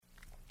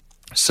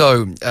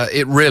So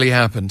it really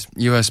happened.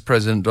 US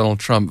President Donald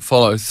Trump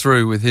followed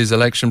through with his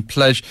election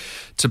pledge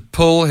to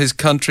pull his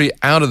country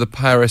out of the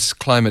Paris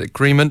Climate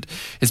Agreement.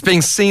 It's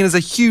being seen as a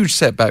huge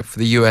setback for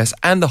the US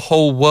and the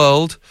whole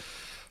world.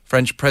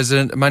 French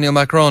President Emmanuel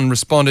Macron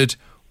responded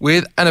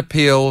with an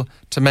appeal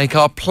to make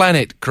our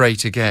planet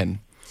great again.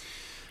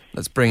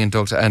 Let's bring in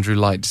Dr. Andrew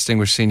Light,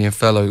 Distinguished Senior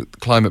Fellow,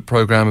 Climate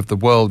Programme of the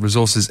World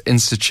Resources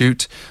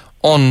Institute,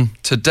 on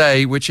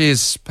today, which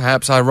is,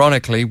 perhaps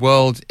ironically,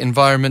 World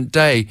Environment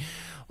Day.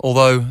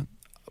 Although,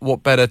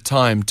 what better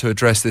time to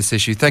address this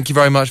issue? Thank you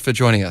very much for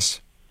joining us.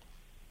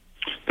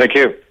 Thank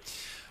you.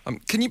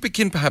 Can you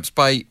begin perhaps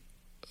by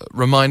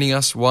reminding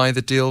us why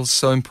the deal's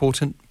so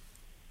important?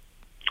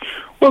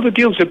 Well, the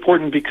deal's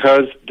important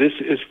because this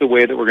is the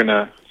way that we're going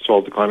to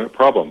solve the climate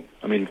problem.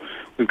 I mean,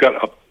 we've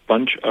got a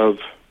bunch of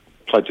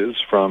pledges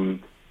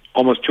from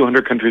almost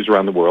 200 countries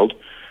around the world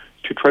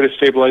to try to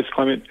stabilize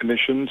climate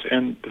emissions,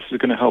 and this is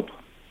going to help.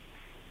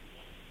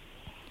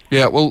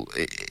 Yeah, well,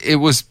 it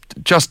was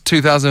just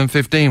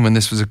 2015 when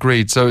this was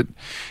agreed, so it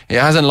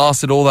hasn't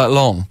lasted all that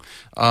long.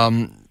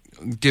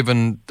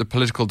 Given the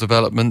political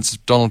developments,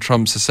 Donald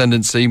Trump's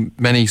ascendancy,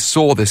 many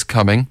saw this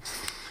coming.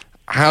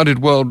 How did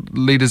world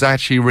leaders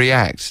actually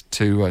react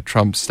to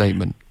Trump's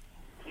statement?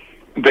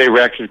 They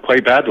reacted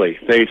quite badly.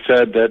 They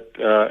said that,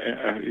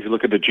 if you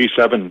look at the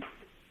G7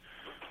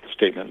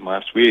 statement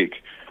last week,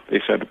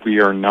 they said, we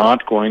are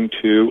not going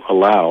to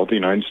allow the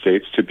United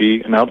States to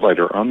be an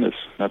outlier on this.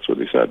 That's what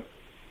they said.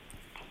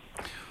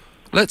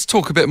 Let's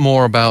talk a bit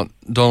more about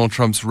Donald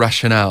Trump's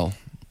rationale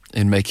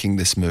in making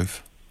this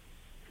move.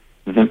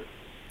 Mm-hmm.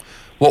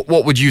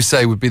 What would you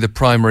say would be the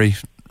primary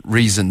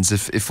reasons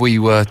if we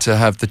were to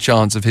have the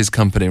chance of his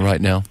company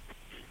right now?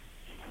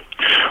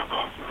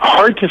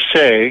 Hard to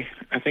say.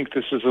 I think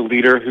this is a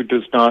leader who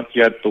does not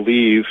yet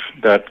believe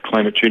that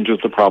climate change is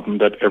the problem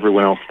that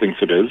everyone else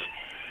thinks it is.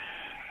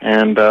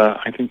 And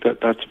I think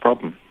that's a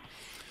problem.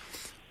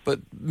 But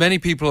many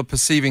people are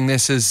perceiving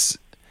this as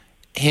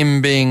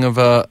him being of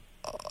a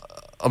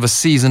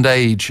seasoned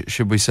age,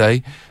 should we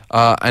say,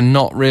 and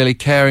not really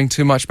caring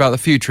too much about the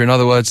future. In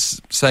other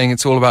words, saying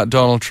it's all about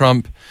Donald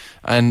Trump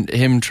and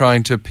him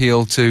trying to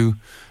appeal to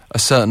a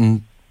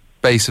certain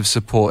base of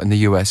support in the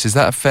US. Is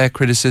that a fair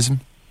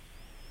criticism?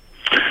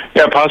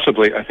 Yeah,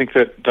 possibly. I think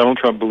that Donald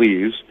Trump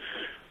believes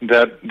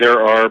that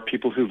there are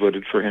people who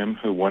voted for him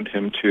who want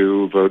him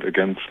to vote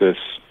against this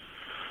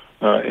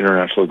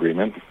international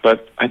agreement.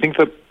 But I think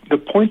that the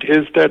point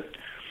is that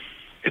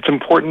it's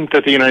important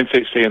that the United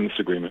States stay in this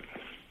agreement.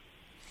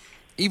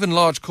 Even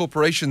large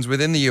corporations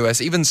within the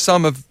US, even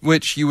some of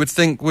which you would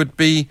think would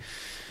be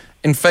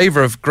in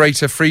favor of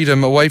greater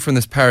freedom away from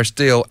this Paris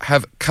deal,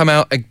 have come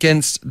out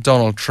against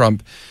Donald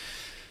Trump.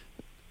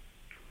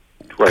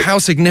 Right. How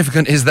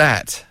significant is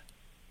that?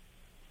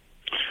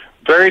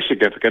 Very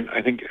significant.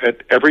 I think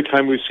at every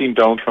time we've seen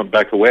Donald Trump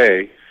back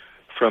away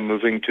from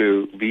moving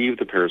to leave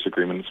the Paris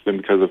Agreement, it's been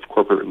because of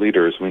corporate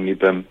leaders. We need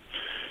them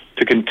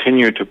to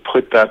continue to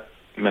put that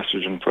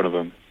message in front of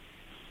them.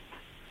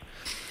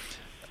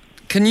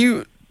 Can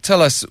you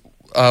tell us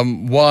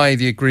why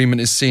the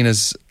agreement is seen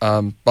as,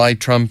 by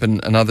Trump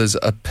and others,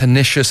 a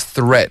pernicious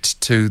threat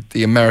to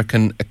the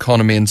American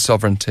economy and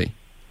sovereignty?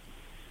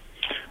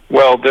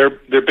 Well,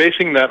 they're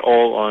basing that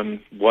all on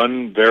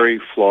one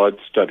very flawed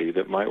study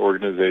that my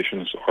organization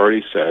has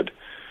already said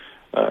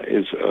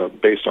is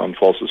based on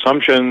false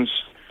assumptions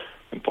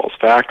and false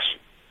facts.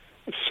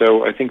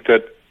 So I think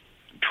that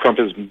Trump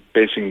is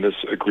basing this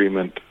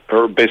agreement,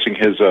 or basing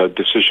his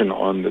decision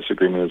on this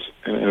agreement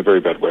in a very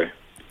bad way.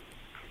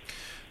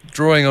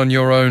 Drawing on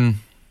your own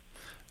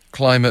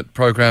climate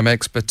program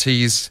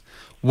expertise,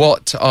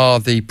 what are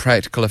the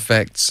practical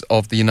effects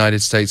of the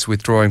United States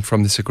withdrawing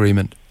from this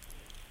agreement?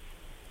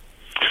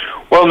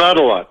 Well, not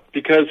a lot,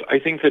 because I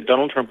think that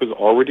Donald Trump is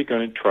already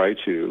going to try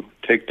to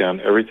take down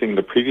everything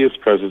the previous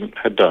president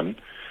had done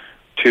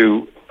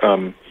to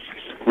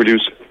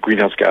reduce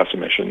greenhouse gas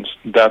emissions.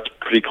 That's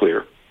pretty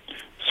clear.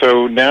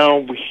 So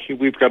now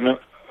we've got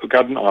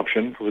an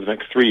option over the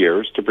next 3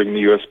 years to bring the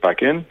U.S.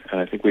 back in, and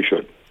I think we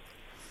should.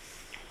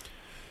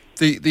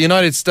 The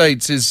United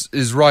States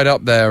is right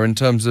up there in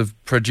terms of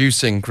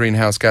producing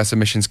greenhouse gas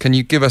emissions. Can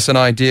you give us an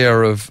idea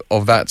of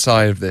that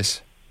side of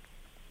this?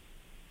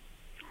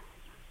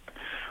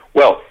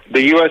 Well,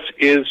 the U.S.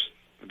 is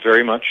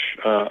very much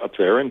up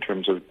there in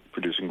terms of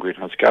producing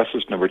greenhouse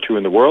gases, number 2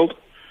 in the world.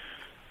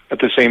 At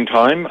the same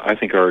time, I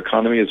think our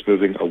economy is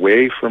moving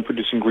away from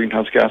producing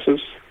greenhouse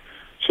gases.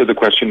 So the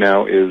question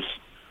now is,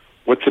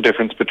 what's the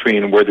difference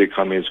between where the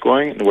economy is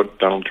going and what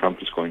Donald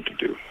Trump is going to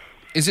do?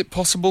 Is it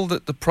possible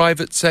that the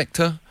private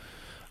sector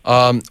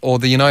or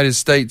the United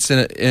States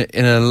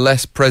in a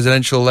less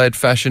presidential-led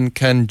fashion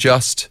can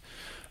just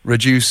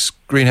reduce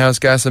greenhouse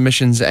gas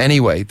emissions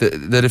anyway?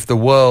 That if the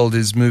world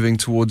is moving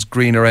towards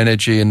greener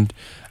energy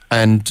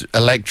and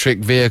electric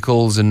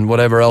vehicles and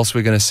whatever else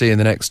we're going to see in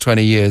the next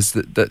 20 years,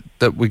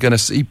 that we're going to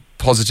see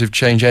positive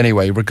change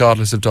anyway,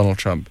 regardless of Donald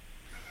Trump?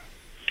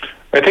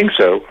 I think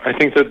so. I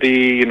think that the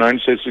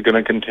United States is going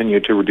to continue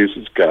to reduce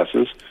its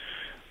gases.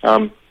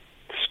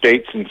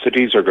 states and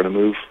cities are going to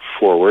move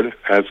forward,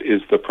 as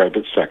is the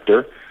private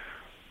sector.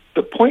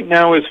 The point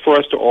now is for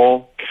us to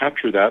all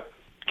capture that,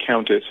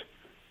 count it,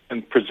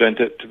 and present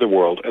it to the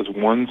world as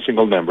one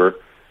single number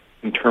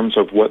in terms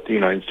of what the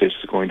United States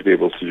is going to be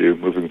able to do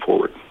moving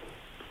forward.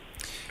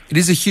 It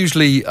is a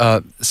hugely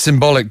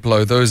symbolic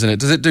blow, though, isn't it?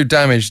 Does it do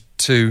damage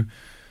to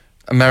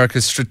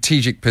America's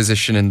strategic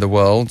position in the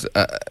world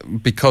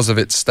because of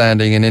its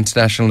standing in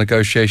international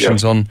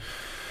negotiations on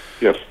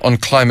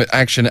climate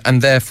action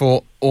and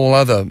therefore all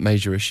other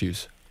major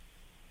issues?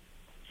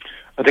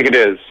 I think it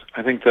is.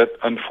 I think that,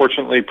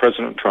 unfortunately,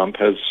 President Trump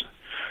has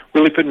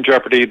really put in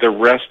jeopardy the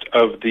rest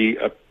of the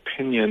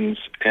opinions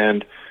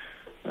and,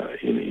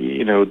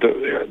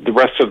 the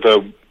rest of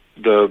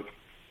the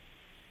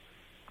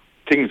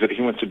things that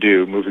he wants to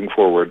do moving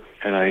forward.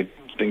 And I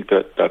think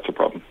that that's a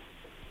problem.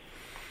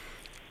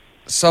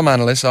 Some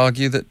analysts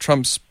argue that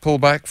Trump's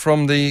pullback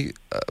from the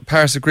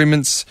Paris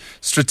Agreement's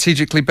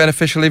strategically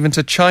beneficial even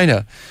to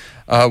China,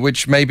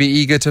 which may be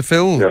eager to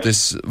fill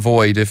this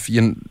void if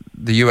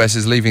the US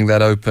is leaving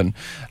that open.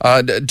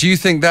 Do you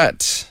think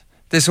that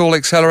this all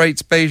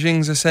accelerates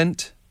Beijing's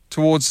ascent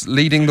towards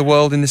leading the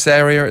world in this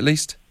area, at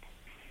least?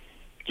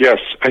 Yes,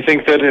 I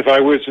think that if I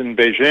was in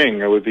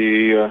Beijing, I would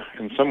be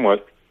in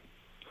somewhat,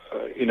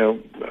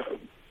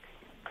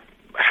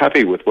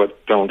 happy with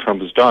what Donald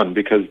Trump has done,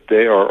 because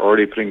they are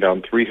already putting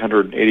down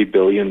 $380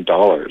 billion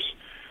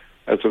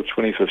as of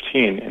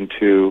 2015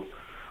 into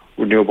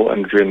renewable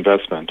energy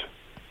investment.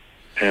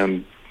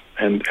 And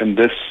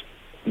this,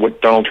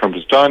 what Donald Trump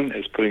has done,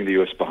 is putting the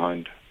U.S.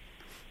 behind.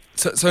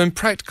 So in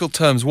practical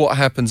terms, what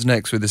happens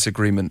next with this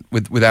agreement,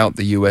 without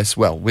the U.S.,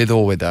 well, with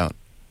or without?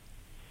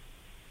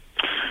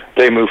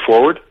 They move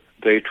forward.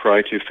 They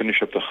try to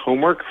finish up the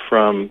homework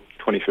from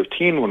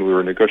 2015 when we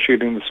were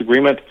negotiating this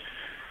agreement,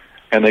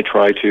 and they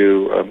try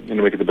to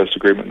make it the best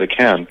agreement they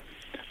can.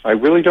 I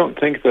really don't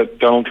think that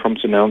Donald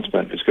Trump's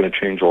announcement is going to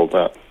change all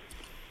that.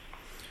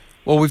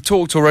 Well, we've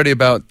talked already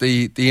about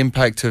the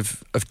impact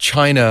of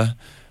China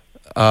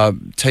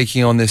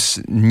taking on this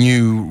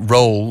new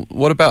role.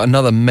 What about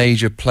another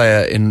major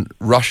player in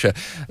Russia?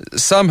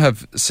 Some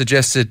have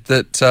suggested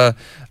that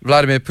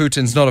Vladimir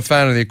Putin's not a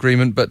fan of the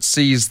agreement, but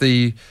sees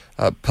the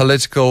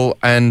political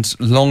and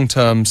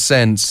long-term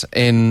sense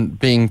in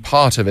being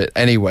part of it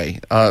anyway.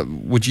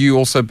 Would you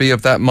also be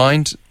of that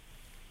mind?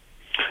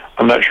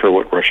 I'm not sure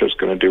what Russia's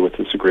going to do with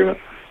this agreement.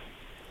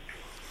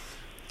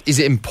 Is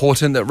it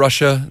important that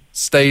Russia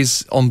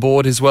stays on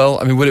board as well?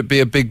 I mean, would it be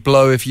a big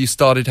blow if you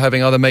started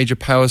having other major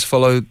powers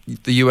follow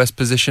the US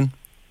position?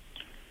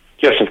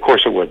 Yes, of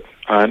course it would.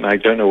 And I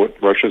don't know what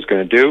Russia's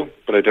going to do,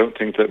 but I don't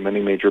think that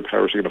many major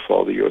powers are going to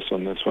follow the US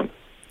on this one.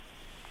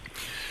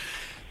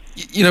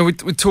 You know, we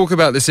talk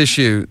about this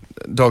issue,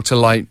 Dr.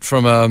 Light,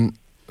 from a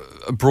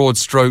broad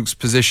strokes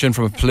position,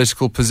 from a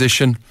political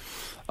position,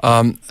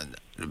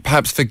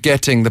 perhaps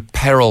forgetting the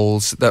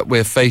perils that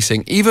we're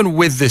facing. Even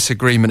with this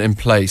agreement in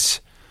place,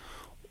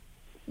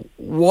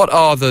 what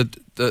are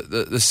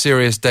the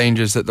serious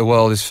dangers that the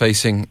world is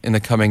facing in the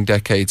coming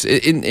decades,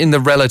 in the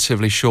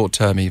relatively short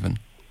term even?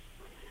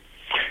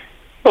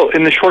 Well,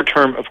 in the short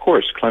term, of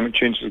course, climate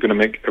change is going to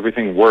make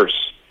everything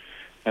worse.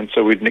 And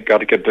so we've got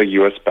to get the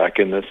U.S. back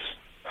in this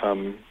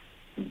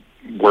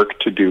work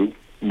to do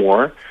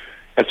more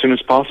as soon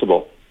as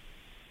possible.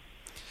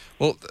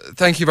 Well,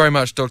 thank you very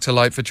much, Dr.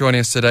 Light, for joining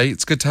us today.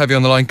 It's good to have you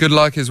on the line. Good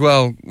luck as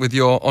well with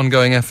your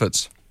ongoing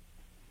efforts.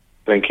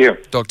 Thank you.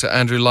 Dr.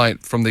 Andrew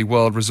Light from the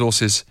World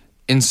Resources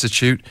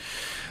Institute.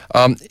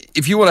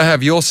 If you want to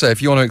have your say,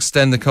 if you want to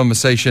extend the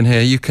conversation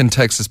here, you can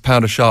text us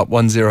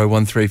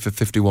 ##1013 for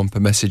 51 per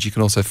message. You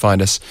can also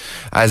find us,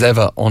 as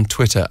ever, on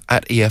Twitter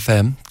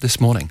 @EFM This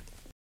Morning.